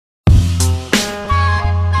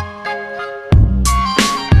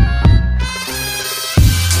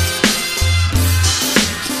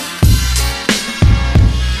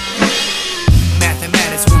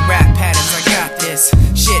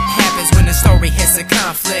it's a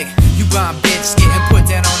conflict. You bomb bitch, getting put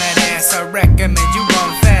down on that ass. I recommend you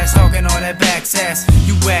run fast, talking on that back's ass.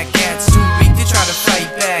 You whack cats too weak to try to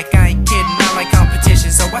fight back. I ain't kidding, I like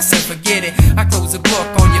competition, so I said forget it. I closed the book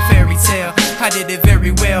on your fairy tale. I did it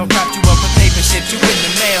very well, wrapped you up with paper, shipped you in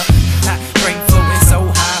the mail. Brain floating so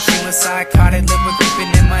high, feeling psychotic, liquid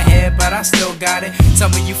creeping in my head, but I still got it.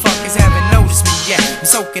 Some of you fuckers haven't noticed me yet. I'm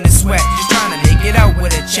soaking in sweat, just trying to make it out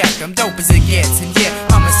with a check. I'm dope as it gets, and yeah,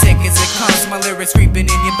 I'm as sick as it comes. My lyrics creeping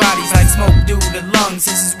in your bodies like smoke through the lungs.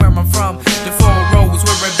 This is where I'm from, the 4 rows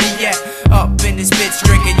where I be at. Up in this bitch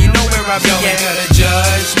drinking, you know where I be at. You gotta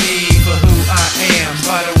judge me for who I am,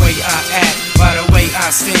 by the way I act, by the way I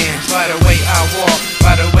stand, by the way I walk,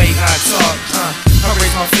 by the way I talk. I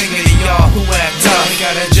raise my finger to y'all who act tough. You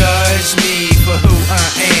gotta judge me for who I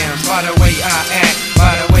am, by the way I act,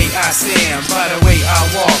 by the way I stand, by the way I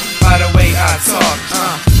walk, by the way I talk.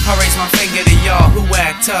 I raise my finger to y'all who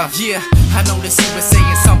act tough. Yeah, I noticed you were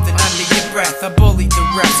saying something under your breath. I bullied the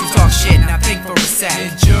rest who talk shit, now think for a sec.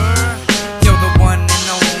 You're the one and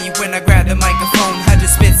only. When I grab the microphone, I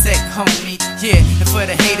just spit sick, homie. Yeah, and for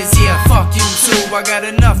the haters, yeah, fuck you too. I got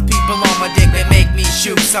enough people on my dick that make me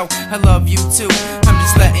shoot, so I love you too. I'm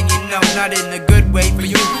just letting you know, not in a good way for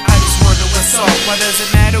you. I just wonder what's up. Why does it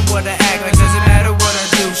matter what I act like? Does it matter what I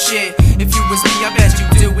do? Shit, if you was me, I bet you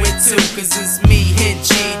do it too. Cause it's me,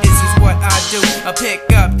 Hincher, this is what I do. I pick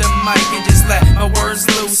up the mic and just let my words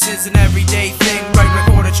loose. It's an everyday thing, right?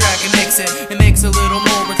 Record a track and mix it. It makes a little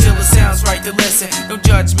more until it sounds right to listen. Don't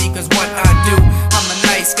judge me cause what I do, I'm a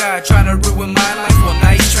nice guy trying to ruin my life, well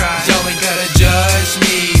nice try. Y'all ain't gotta judge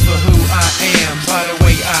me for who I am, by the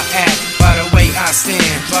way I act, by the way I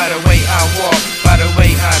stand, by the way I walk, by the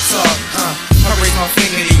way I talk. I raise my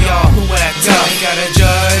finger to y'all who act tough. Y'all ain't gotta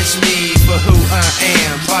judge me for who I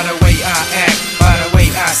am, by the way I act, by the way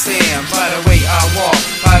I stand, by the way I walk,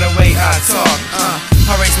 by the way I talk.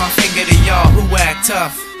 I raise my finger to y'all who act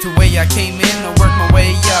tough. The way I came in, I worked my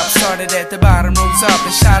way up. Started at the bottom, rose up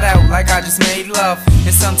and shot out like I just made love. And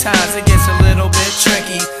sometimes it gets a little bit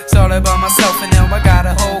tricky. Started by myself and now I got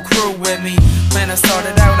a whole crew with me. When I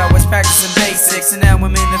started out, I was practicing basics, and now I'm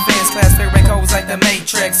in the advanced class, figuring codes like the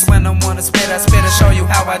Matrix. When I wanna spit, I show you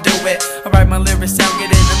how I do it. I write my lyrics down, get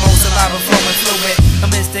in the most saliva flowing fluid.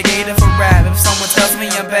 I'm instigating for rap. If someone tells me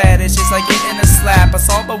I'm bad, it's just like getting a slap. I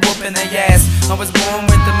saw a whooping their ass. I was born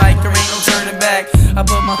with the mic, there ain't no turning back. I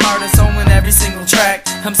put my heart and soul in every single track.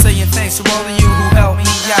 I'm saying thanks to all of you who helped me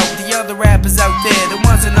out. The other rappers out there, the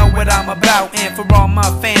ones that know what I'm about. And for all my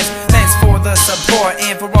fans, thanks for the support.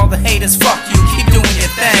 And for all the haters, fuck you, keep doing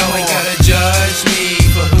your thing. You ain't gotta judge me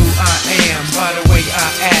for who I am, by the way I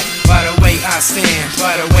act, by the way I stand,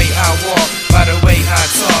 by the way I walk, by the way I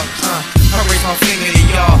talk. I raise my finger to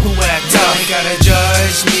y'all who act tough. You ain't gotta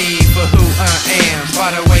judge me for who I am,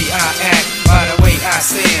 by the way I act, by the way I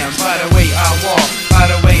stand, by the way I walk, by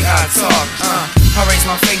the way I talk.